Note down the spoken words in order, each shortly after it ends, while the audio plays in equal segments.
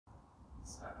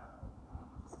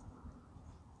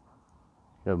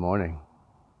Good morning.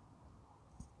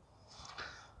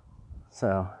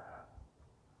 So,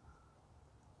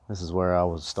 this is where I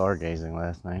was stargazing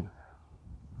last night,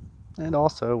 and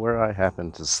also where I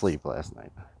happened to sleep last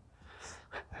night.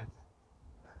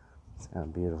 It's got a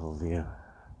beautiful view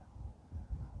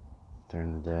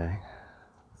during the day.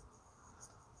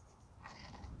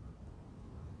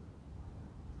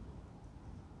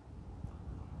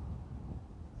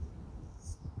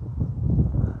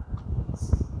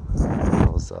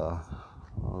 I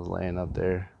was laying up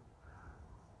there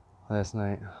last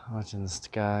night watching the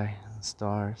sky and the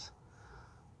stars.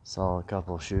 Saw a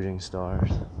couple of shooting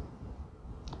stars.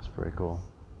 It's pretty cool.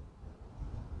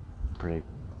 Pretty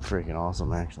freaking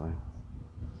awesome, actually.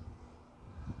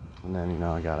 And then,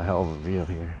 I got a hell of a view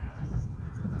here.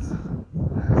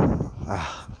 And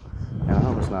I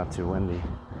hope it's not too windy.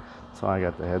 So I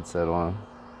got the headset on.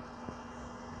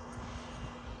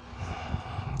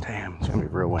 Damn, it's gonna be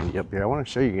real windy up here. I want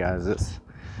to show you guys this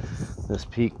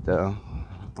peak though.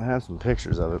 I have some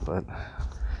pictures of it, but I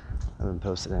haven't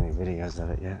posted any videos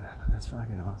of it yet. That's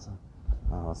fucking awesome.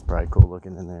 Oh, it's probably cool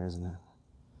looking in there, isn't it?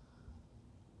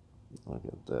 Look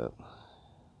at that.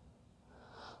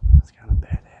 That's kind of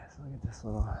badass. Look at this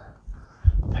little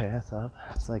path up.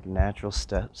 It's like natural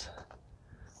steps.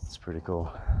 It's pretty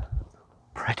cool.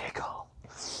 Pretty cool.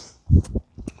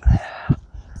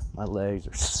 My legs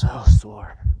are so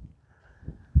sore.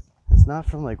 It's not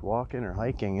from like walking or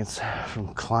hiking, it's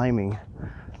from climbing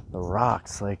the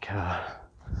rocks. Like my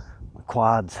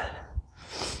quads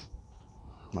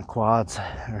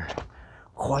are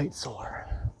quite sore.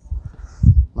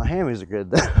 My hammies are good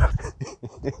though.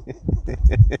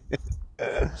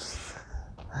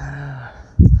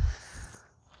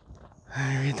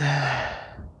 Read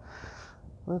that.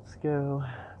 Let's go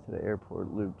to the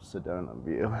airport loop Sedona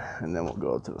view, and then we'll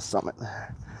go to the summit.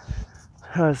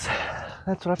 Because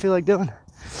that's what I feel like doing.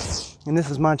 And this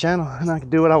is my channel, and I can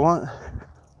do what I want.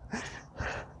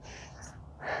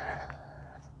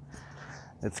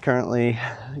 It's currently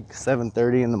like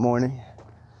 7:30 in the morning.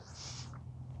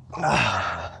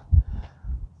 I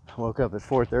woke up at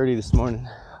 4:30 this morning.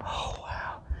 Oh,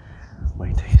 wow.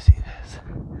 Wait till you see this.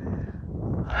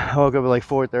 I woke up at like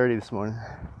 4:30 this morning.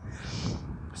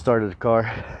 Started the car.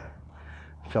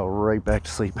 Fell right back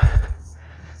to sleep.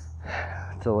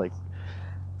 Until like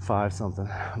 5 something.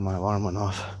 My alarm went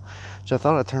off. Which I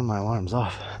thought I turned my alarms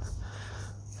off.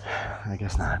 I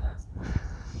guess not.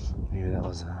 Maybe that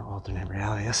was an alternate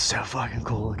reality. That's so fucking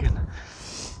cool looking.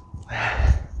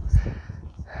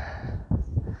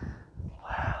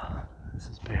 Wow, this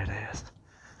is badass.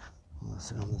 I'm gonna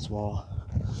sit on this wall.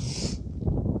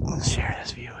 I'm gonna share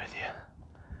this view with you.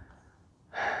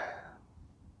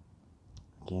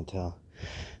 I can't tell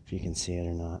if you can see it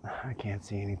or not. I can't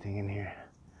see anything in here.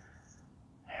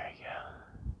 There we go.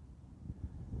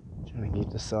 Trying to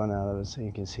keep the sun out of it so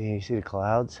you can see. You see the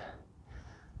clouds?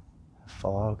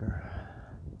 Fog, or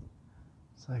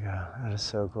it's like that is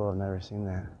so cool. I've never seen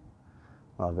that.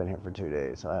 Well, I've been here for 2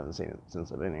 days, so I haven't seen it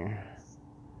since I've been here.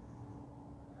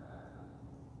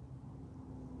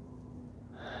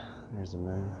 There's the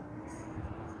moon,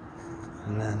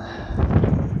 and then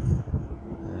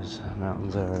there's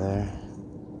mountains over there,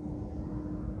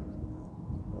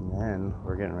 and then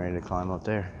we're getting ready to climb up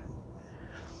there.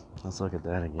 Let's look at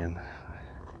that again.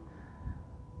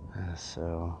 That is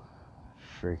so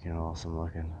freaking awesome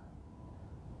looking.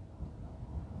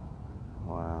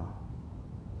 Wow.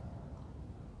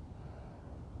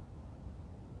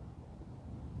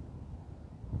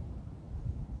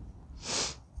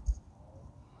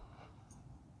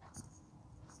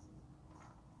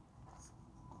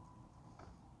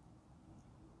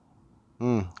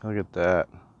 Look at that.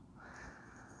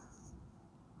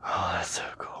 Oh, that's so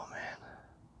cool, man.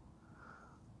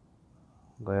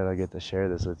 I'm glad I get to share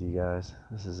this with you guys.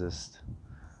 This is just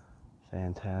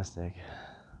fantastic.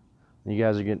 You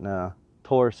guys are getting a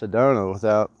tour of Sedona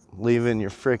without leaving your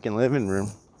freaking living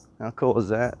room. How cool is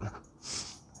that?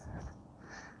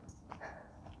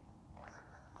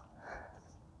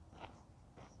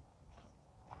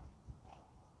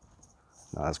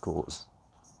 Not as cool as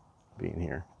being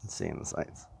here and seeing the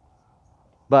sights.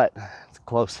 But it's a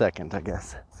close second, I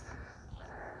guess.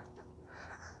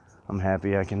 I'm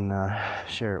happy I can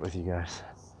share it with you guys.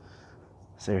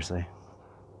 Seriously.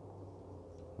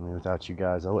 I mean, without you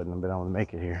guys, I wouldn't have been able to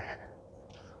make it here.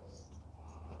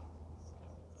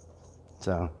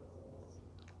 So,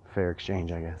 fair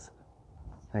exchange, I guess.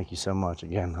 Thank you so much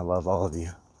again. I love all of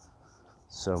you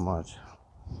so much.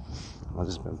 I've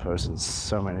just been posting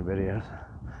so many videos.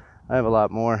 I have a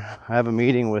lot more. I have a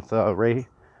meeting with Ray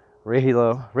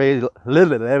Hilo.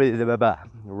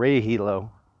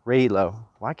 Raylo.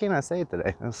 Why can't I say it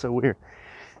today? That's so weird.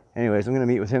 Anyways, I'm gonna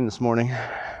meet with him this morning,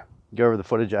 go over the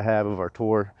footage I have of our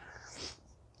tour,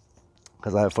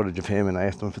 because I have footage of him, and I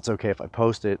asked him if it's okay if I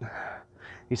post it.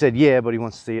 He said yeah, but he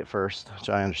wants to see it first, which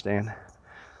I understand.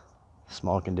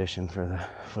 Small condition for the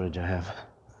footage I have.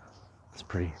 It's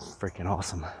pretty freaking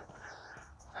awesome.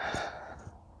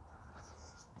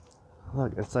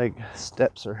 Look, it's like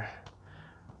steps are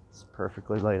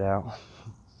perfectly laid out.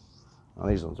 Well,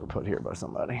 these ones were put here by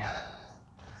somebody.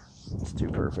 It's too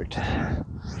perfect. Oh,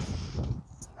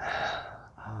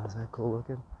 is that cool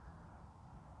looking?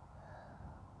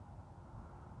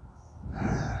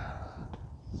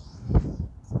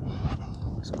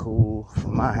 Looks cool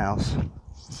from my house.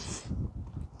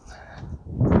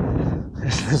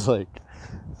 This is like,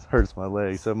 this hurts my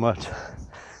leg so much.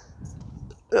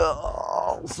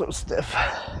 Oh, so stiff.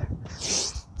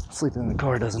 Sleeping in the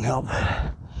car doesn't help.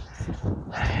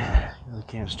 You really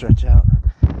can't stretch out.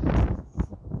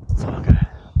 It's all good.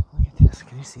 Look at this.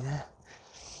 Can you see that?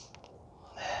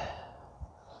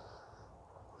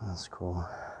 That's cool.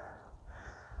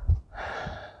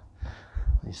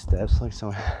 These steps, like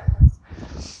some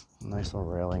nice little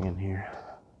railing in here.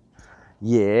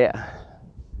 Yeah.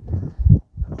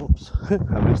 Oops,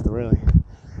 I missed the railing.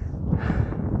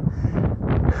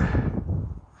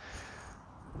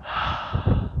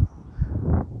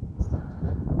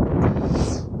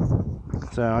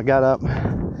 So I got up,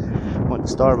 went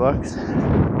to Starbucks,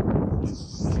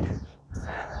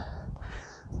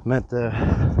 met the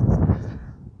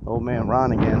old man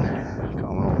Ron again. I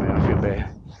call him old man, I feel bad.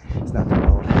 He's not that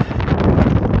old.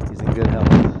 He's in good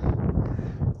health.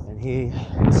 And he's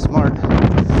smart. He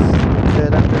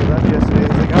said after he left yesterday,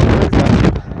 he's like, I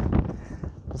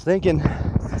was thinking,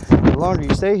 the longer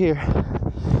you stay here,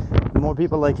 the more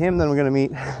people like him then we're going to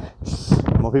meet.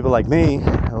 More people like me,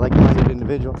 like-minded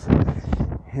individuals.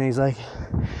 And he's like,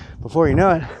 before you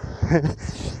know it,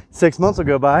 6 months will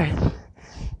go by, and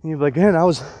you'll be like, man, I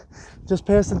was just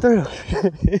passing through.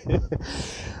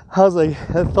 I was like,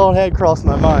 that thought had crossed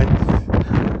my mind.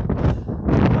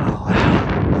 Oh, wow.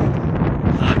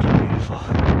 Fucking beautiful.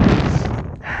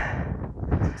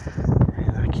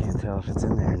 And I can't tell if it's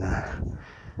in there or not.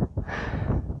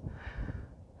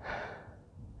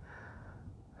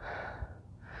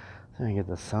 Let me get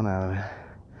the sun out of it.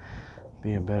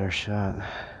 Be a better shot.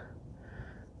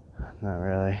 Not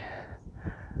really.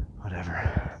 Whatever.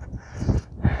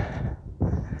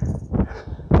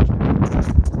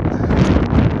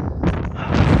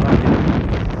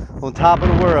 On top of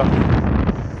the world.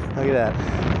 Look at that.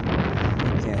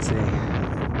 Can't see.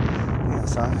 Yeah,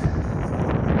 sun.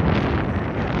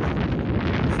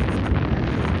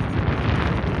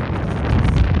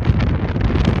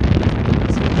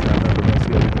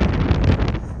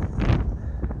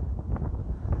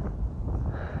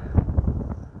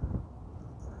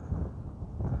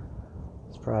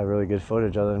 Probably really good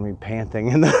footage other than me panting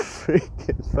in the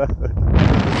freaking phone.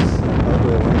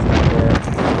 Hopefully it won't stop there.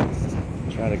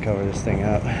 Try to cover this thing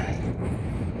up.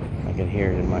 I can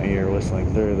hear it in my ear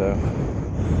whistling through though.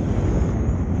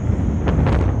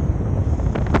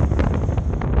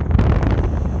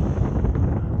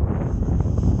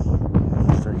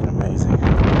 Freaking amazing.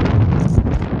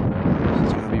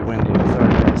 It's gonna be windy.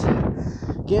 Sorry guys.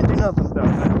 Can't do nothing about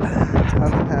that. I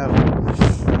don't have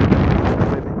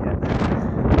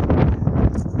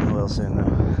soon though.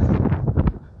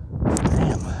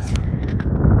 Damn.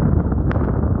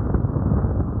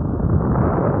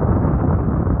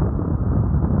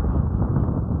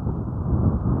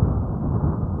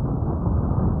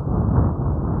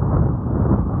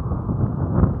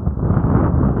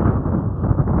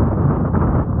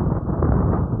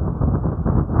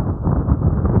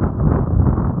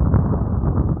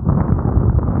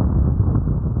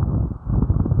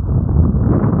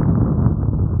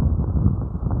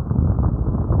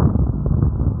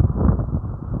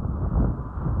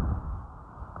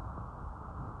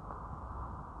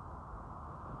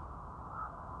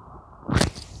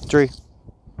 Tree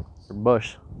or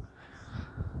bush.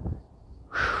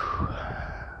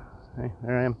 Hey,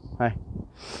 there I am. Hi.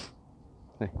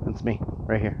 Hey, that's me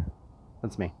right here.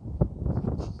 That's me.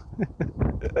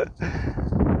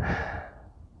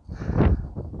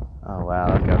 Oh wow,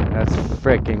 look up. That's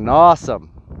freaking awesome.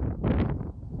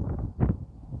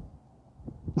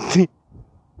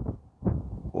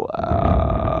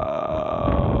 Wow.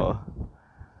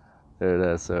 Dude,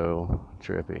 that's so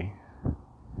trippy.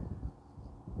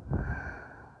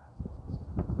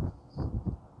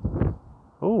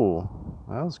 Oh,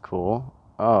 that was cool.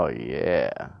 Oh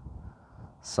yeah.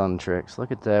 Sun tricks.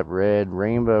 Look at that red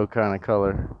rainbow kind of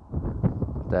color.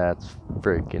 That's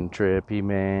freaking trippy,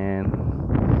 man.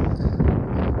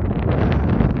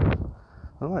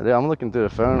 I'm looking through the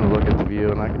phone to look at the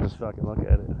view, and I can just fucking look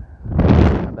at it.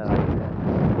 I bet I can.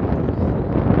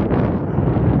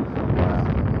 Wow.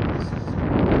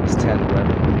 It's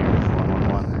 10:11 here,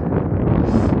 411.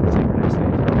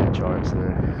 Synchronicity charts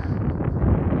there.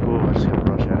 Ooh, I just got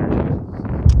rush energy.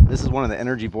 This is one of the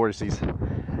energy vortices.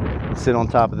 Sit on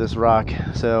top of this rock.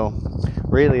 So,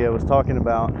 really, I was talking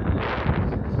about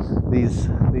these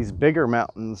bigger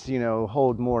mountains, you know,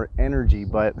 hold more energy,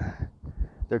 but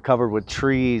they're covered with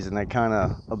trees, and that kind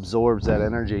of absorbs that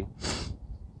energy.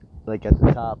 Like at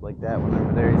the top, like that one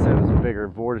over there, he said it was a bigger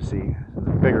vortice. It's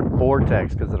a bigger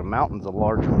vortex because the mountain's a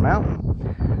larger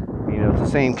mountain. You know, it's the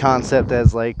same concept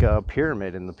as like a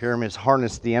pyramid, and the pyramids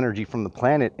harness the energy from the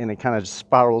planet, and it kind of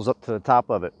spirals up to the top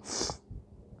of it.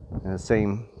 And the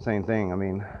same thing. I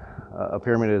mean, a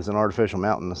pyramid is an artificial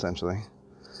mountain essentially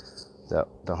that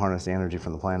harness the energy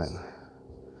from the planet.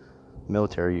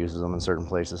 Military uses them in certain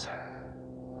places.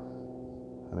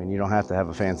 I mean, you don't have to have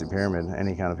a fancy pyramid.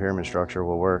 Any kind of pyramid structure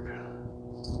will work.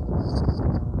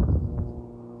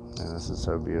 And this is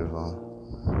so beautiful.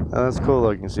 Oh, that's cool.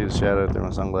 Look, you can see the shadow through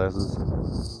my sunglasses.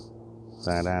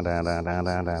 I think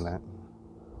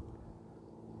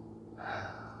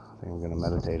I'm gonna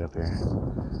meditate up here.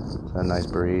 It's a nice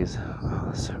breeze. Oh,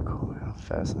 that's so cool, man. I'm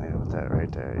fascinated with that right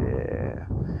there.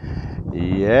 Yeah.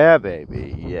 Yeah,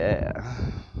 baby. Yeah.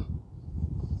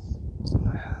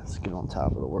 Let's get on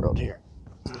top of the world here.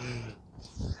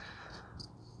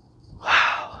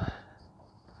 Wow.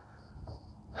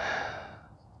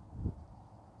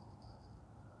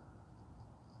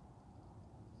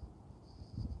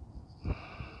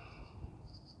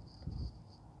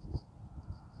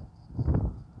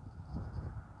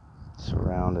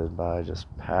 Surrounded by just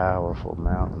powerful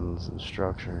mountains and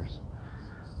structures.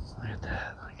 Look at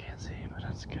that. I can't see, but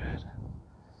that's good.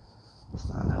 It's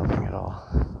not helping at all.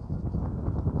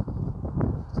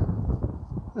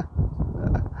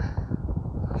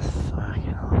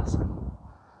 Fucking awesome.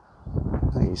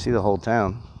 You see the whole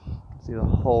town. See the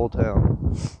whole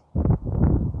town.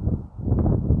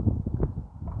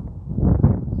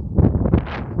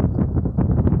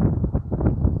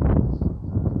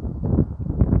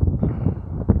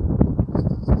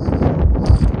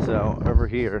 So over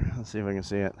here, let's see if I can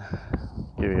see it.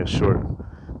 Give you a short,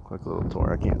 quick little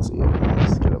tour. I can't see it.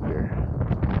 Let's get up here.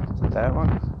 Is it that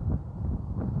one?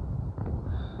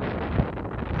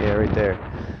 Yeah, right there.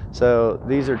 So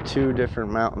these are two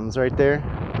different mountains right there.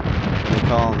 They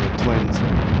call them the twins. The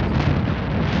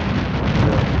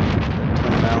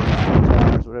twin mountains, twin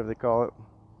towers, whatever they call it.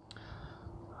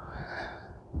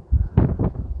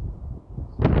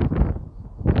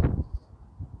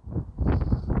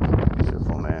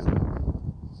 Beautiful, man.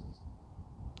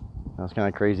 That was kind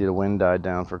of crazy. The wind died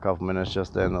down for a couple minutes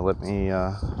just then to let me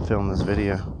film this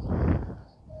video.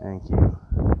 Thank you,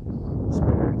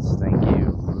 spirits. Thank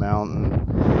you, mountain.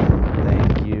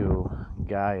 Thank you,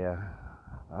 Gaia.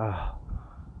 Oh,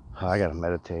 I gotta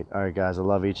meditate. All right, guys, I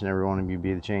love each and every one of you.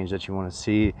 Be the change that you want to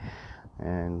see,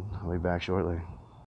 and I'll be back shortly.